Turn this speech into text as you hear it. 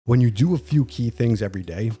When you do a few key things every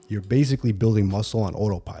day, you're basically building muscle on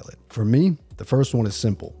autopilot. For me, the first one is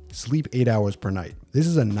simple. Sleep 8 hours per night. This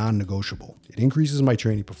is a non-negotiable. It increases my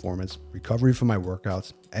training performance, recovery from my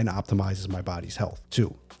workouts, and optimizes my body's health.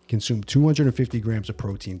 2. Consume 250 grams of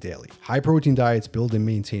protein daily. High protein diets build and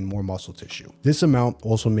maintain more muscle tissue. This amount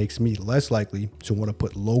also makes me less likely to want to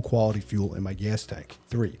put low quality fuel in my gas tank.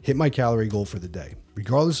 3. Hit my calorie goal for the day.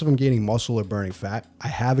 Regardless if I'm gaining muscle or burning fat, I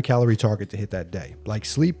have a calorie target to hit that day. Like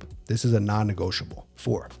sleep, this is a non-negotiable.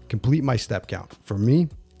 4. Complete my step count. For me,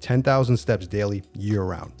 10,000 steps daily, year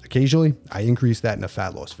round. Occasionally, I increase that in a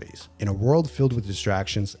fat loss phase. In a world filled with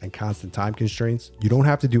distractions and constant time constraints, you don't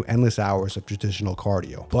have to do endless hours of traditional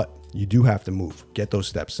cardio, but you do have to move, get those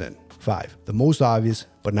steps in. 5. The most obvious,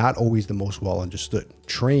 but not always the most well understood.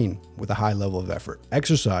 Train with a high level of effort.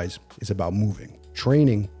 Exercise is about moving.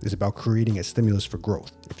 Training is about creating a stimulus for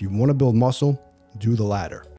growth. If you want to build muscle, do the latter.